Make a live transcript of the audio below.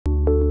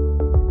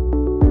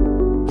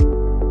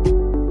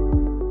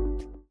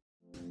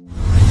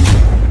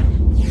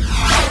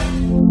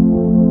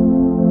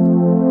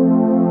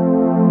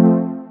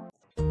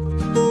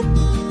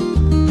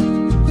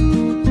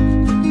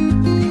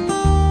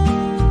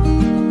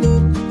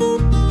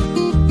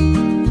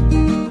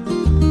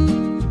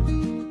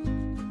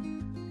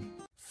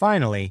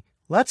Finally,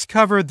 let's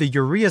cover the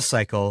urea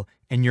cycle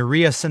and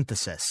urea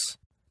synthesis.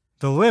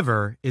 The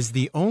liver is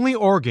the only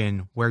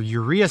organ where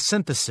urea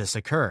synthesis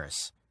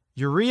occurs.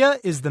 Urea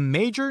is the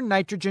major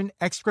nitrogen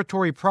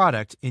excretory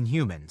product in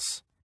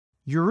humans.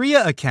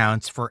 Urea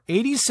accounts for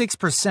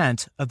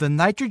 86% of the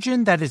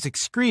nitrogen that is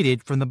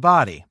excreted from the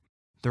body.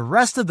 The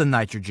rest of the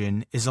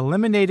nitrogen is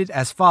eliminated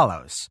as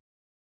follows: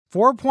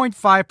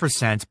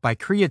 4.5% by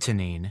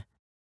creatinine,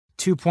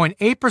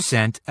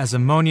 2.8% as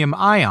ammonium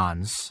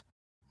ions,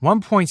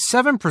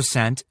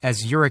 1.7%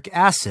 as uric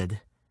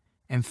acid,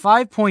 and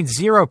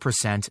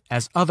 5.0%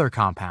 as other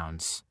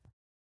compounds.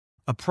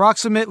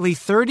 Approximately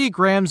 30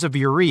 grams of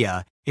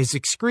urea is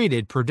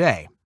excreted per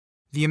day.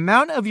 The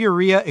amount of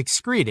urea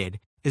excreted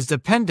is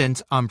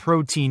dependent on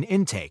protein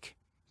intake.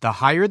 The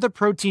higher the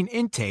protein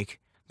intake,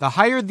 the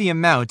higher the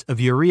amount of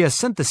urea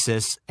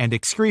synthesis and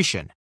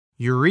excretion.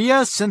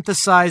 Urea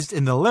synthesized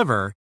in the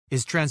liver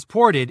is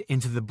transported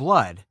into the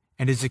blood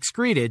and is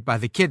excreted by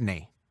the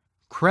kidney.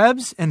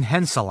 Krebs and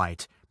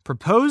Henseleit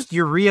proposed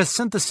urea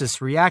synthesis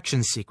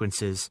reaction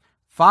sequences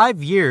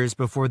 5 years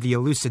before the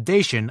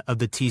elucidation of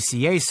the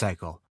TCA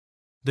cycle.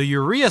 The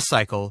urea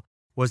cycle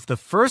was the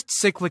first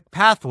cyclic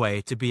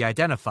pathway to be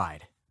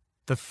identified.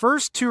 The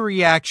first two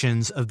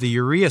reactions of the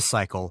urea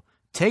cycle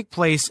take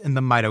place in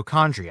the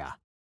mitochondria,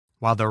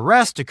 while the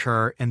rest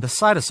occur in the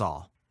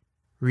cytosol.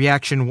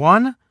 Reaction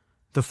 1.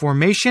 The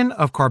formation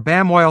of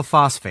carbamoyl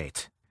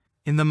phosphate.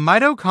 In the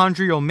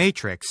mitochondrial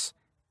matrix,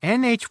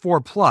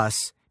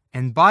 NH4+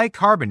 and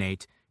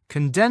bicarbonate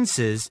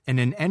condenses in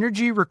an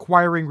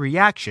energy-requiring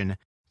reaction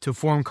to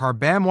form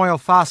carbamoyl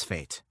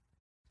phosphate.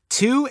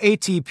 2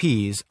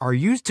 ATPs are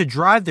used to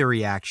drive the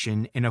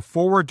reaction in a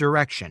forward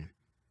direction.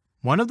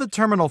 One of the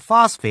terminal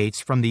phosphates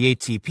from the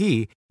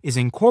ATP is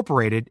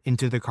incorporated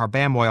into the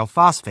carbamoyl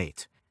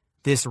phosphate.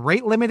 This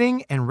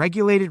rate-limiting and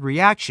regulated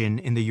reaction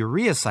in the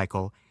urea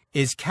cycle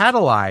is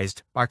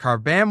catalyzed by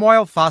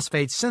carbamoyl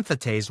phosphate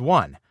synthetase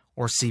 1,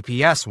 or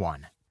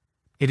CPS1.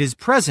 It is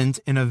present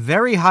in a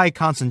very high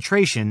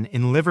concentration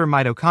in liver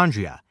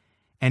mitochondria,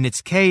 and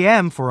its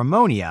Km for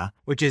ammonia,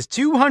 which is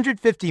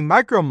 250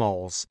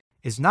 micromoles,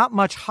 is not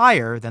much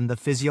higher than the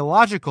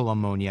physiological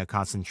ammonia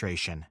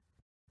concentration.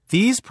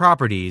 These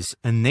properties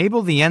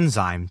enable the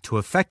enzyme to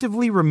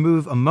effectively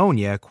remove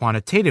ammonia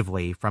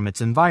quantitatively from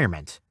its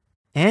environment.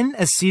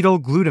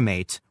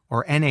 N-acetylglutamate,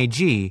 or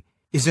NAG,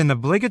 is an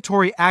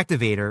obligatory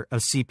activator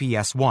of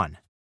CPS1.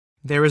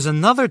 There is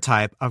another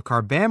type of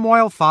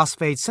carbamoyl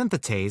phosphate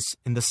synthetase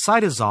in the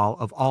cytosol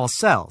of all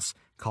cells,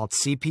 called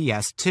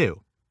CPS2.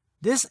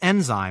 This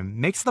enzyme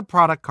makes the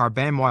product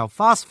carbamoyl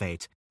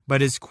phosphate,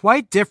 but is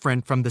quite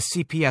different from the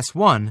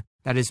CPS1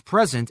 that is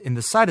present in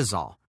the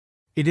cytosol.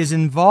 It is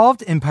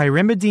involved in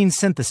pyrimidine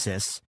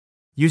synthesis,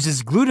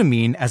 uses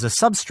glutamine as a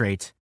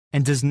substrate,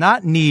 and does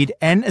not need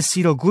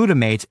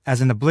N-acetylglutamate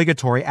as an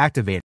obligatory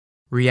activator.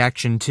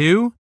 Reaction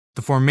 2.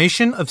 The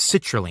formation of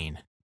citrulline.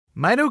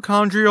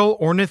 Mitochondrial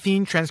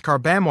ornithine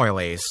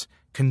transcarbamylase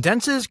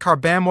condenses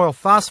carbamoyl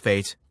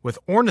phosphate with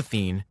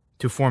ornithine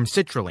to form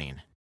citrulline.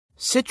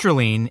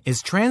 Citrulline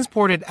is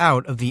transported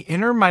out of the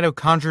inner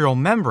mitochondrial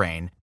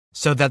membrane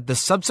so that the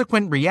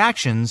subsequent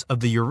reactions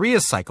of the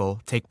urea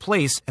cycle take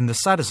place in the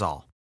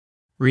cytosol.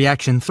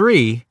 Reaction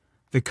 3.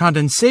 The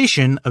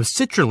condensation of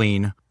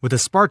citrulline with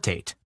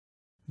aspartate.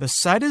 The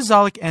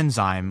cytosolic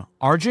enzyme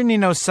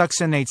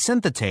argininosuccinate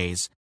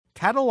synthetase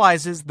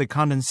catalyzes the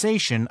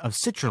condensation of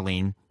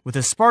citrulline with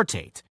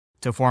aspartate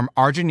to form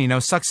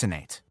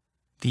argininosuccinate.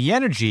 The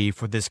energy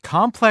for this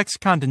complex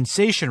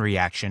condensation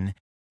reaction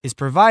is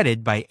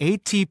provided by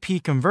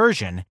ATP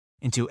conversion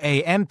into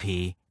AMP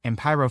and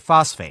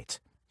pyrophosphate.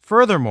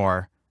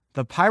 Furthermore,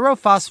 the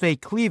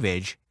pyrophosphate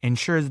cleavage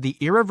ensures the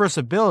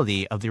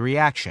irreversibility of the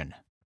reaction.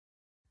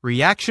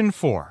 Reaction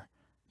 4.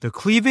 The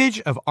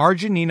cleavage of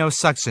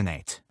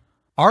argininosuccinate.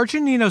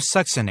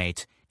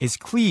 Argininosuccinate is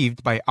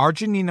cleaved by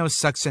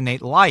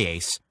argininosuccinate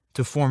lyase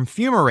to form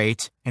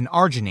fumarate and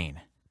arginine.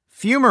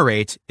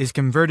 Fumarate is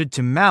converted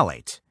to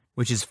malate,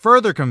 which is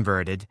further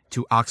converted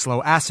to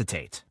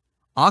oxaloacetate.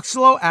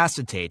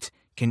 Oxaloacetate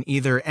can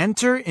either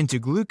enter into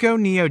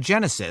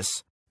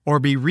gluconeogenesis or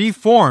be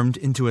reformed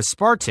into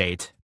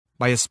aspartate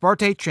by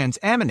aspartate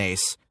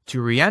transaminase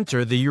to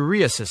re-enter the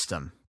urea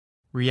system.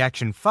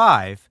 Reaction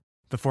 5.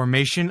 The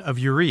formation of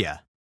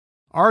urea.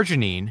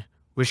 Arginine,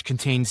 which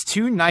contains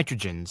two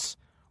nitrogens,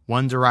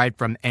 one derived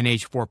from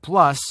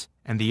NH4+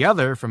 and the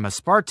other from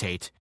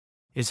aspartate,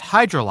 is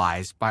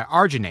hydrolyzed by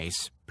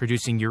arginase,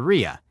 producing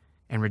urea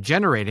and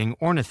regenerating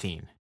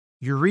ornithine.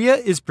 Urea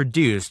is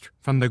produced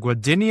from the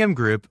guanidinium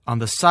group on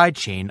the side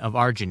chain of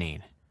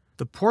arginine.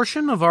 The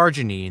portion of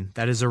arginine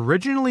that is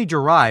originally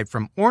derived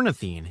from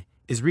ornithine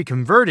is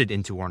reconverted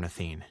into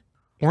ornithine.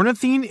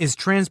 Ornithine is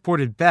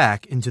transported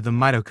back into the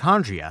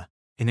mitochondria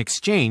in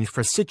exchange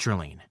for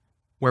citrulline,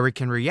 where it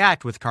can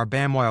react with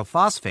carbamoyl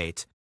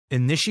phosphate,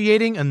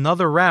 initiating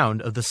another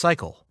round of the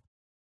cycle.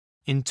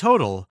 In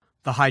total,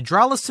 the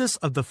hydrolysis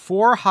of the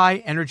 4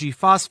 high-energy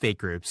phosphate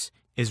groups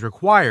is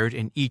required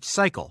in each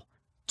cycle.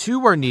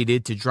 2 are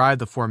needed to drive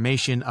the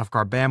formation of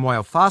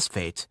carbamoyl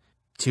phosphate,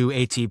 2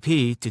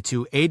 ATP to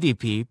 2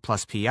 ADP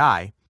plus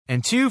pi,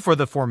 and 2 for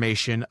the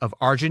formation of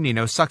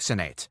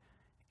argininosuccinate,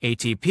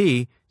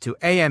 ATP to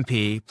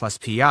AMP plus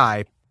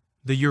pi.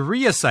 The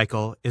urea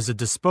cycle is a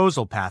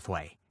disposal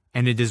pathway,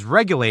 and it is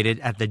regulated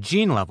at the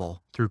gene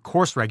level through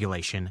course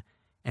regulation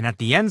and at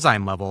the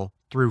enzyme level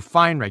through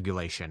fine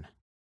regulation.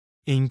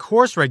 In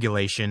course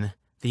regulation,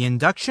 the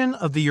induction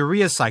of the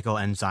urea cycle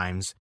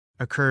enzymes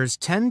occurs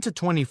 10 to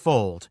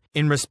 20-fold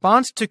in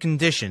response to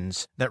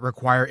conditions that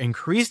require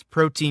increased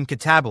protein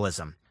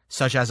catabolism,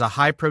 such as a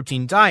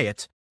high-protein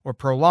diet or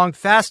prolonged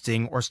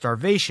fasting or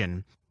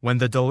starvation, when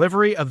the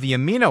delivery of the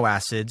amino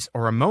acids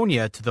or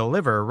ammonia to the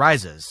liver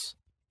rises.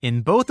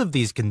 In both of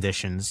these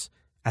conditions,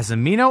 as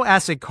amino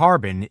acid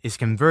carbon is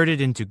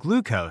converted into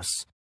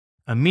glucose,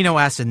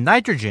 amino acid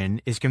nitrogen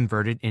is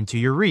converted into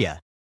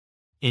urea.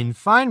 In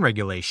fine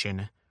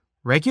regulation,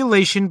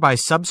 regulation by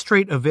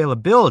substrate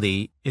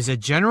availability is a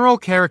general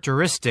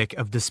characteristic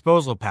of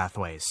disposal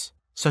pathways,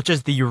 such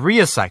as the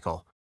urea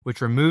cycle,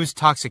 which removes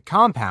toxic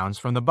compounds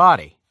from the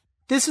body.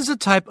 This is a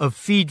type of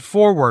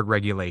feed-forward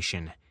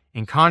regulation,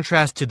 in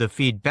contrast to the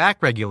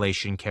feedback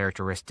regulation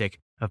characteristic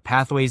of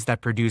pathways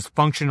that produce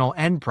functional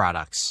end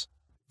products.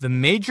 The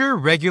major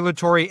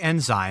regulatory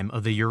enzyme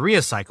of the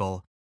urea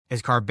cycle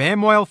is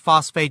carbamoyl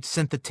phosphate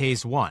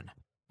synthetase 1,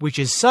 which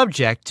is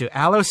subject to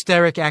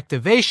allosteric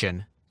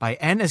activation by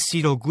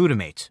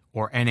N-acetylglutamate,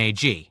 or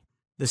NAG.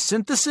 The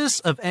synthesis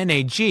of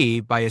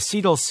NAG by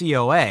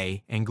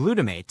acetyl-CoA and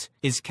glutamate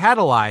is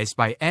catalyzed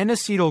by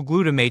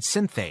N-acetylglutamate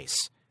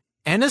synthase.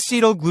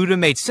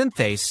 N-acetylglutamate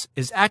synthase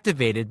is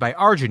activated by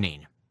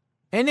arginine.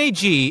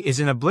 NAG is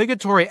an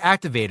obligatory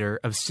activator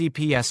of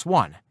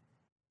CPS1.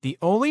 The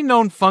only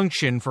known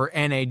function for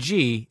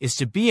NAG is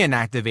to be an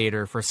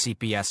activator for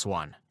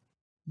CPS1.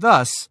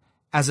 Thus,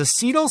 as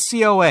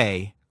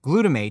acetyl-CoA,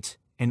 glutamate,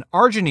 and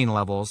arginine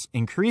levels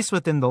increase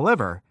within the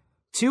liver,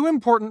 two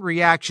important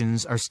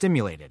reactions are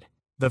stimulated.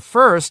 The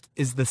first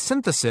is the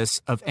synthesis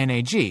of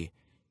NAG,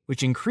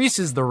 which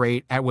increases the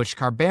rate at which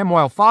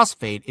carbamoyl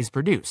phosphate is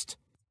produced.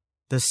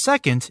 The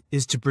second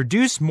is to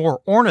produce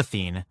more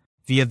ornithine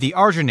via the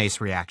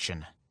arginase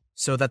reaction,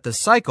 so that the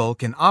cycle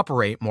can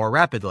operate more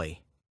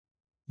rapidly.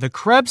 The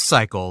Krebs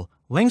cycle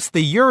links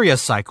the urea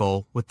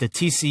cycle with the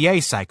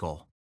TCA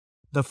cycle.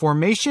 The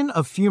formation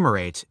of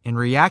fumarate in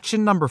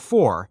reaction number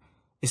 4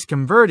 is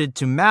converted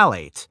to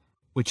malate,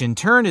 which in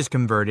turn is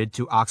converted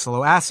to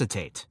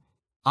oxaloacetate.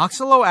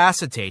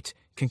 Oxaloacetate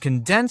can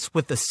condense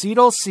with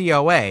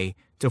acetyl-CoA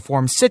to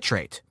form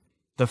citrate,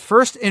 the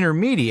first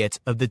intermediate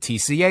of the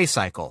TCA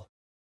cycle.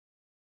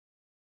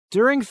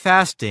 During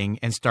fasting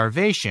and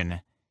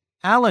starvation,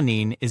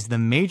 alanine is the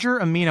major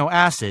amino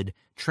acid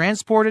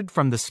transported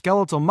from the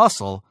skeletal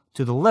muscle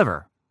to the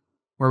liver,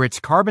 where its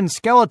carbon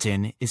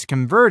skeleton is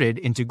converted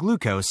into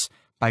glucose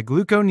by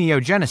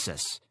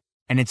gluconeogenesis,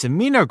 and its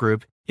amino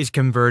group is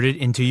converted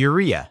into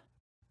urea.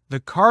 The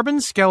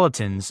carbon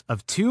skeletons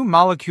of 2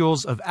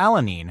 molecules of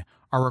alanine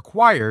are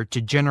required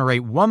to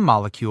generate 1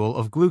 molecule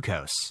of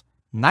glucose.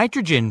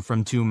 Nitrogen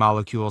from 2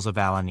 molecules of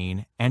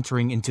alanine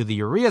entering into the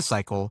urea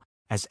cycle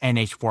as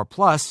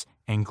NH4+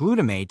 and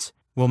glutamate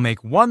will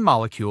make 1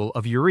 molecule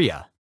of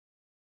urea.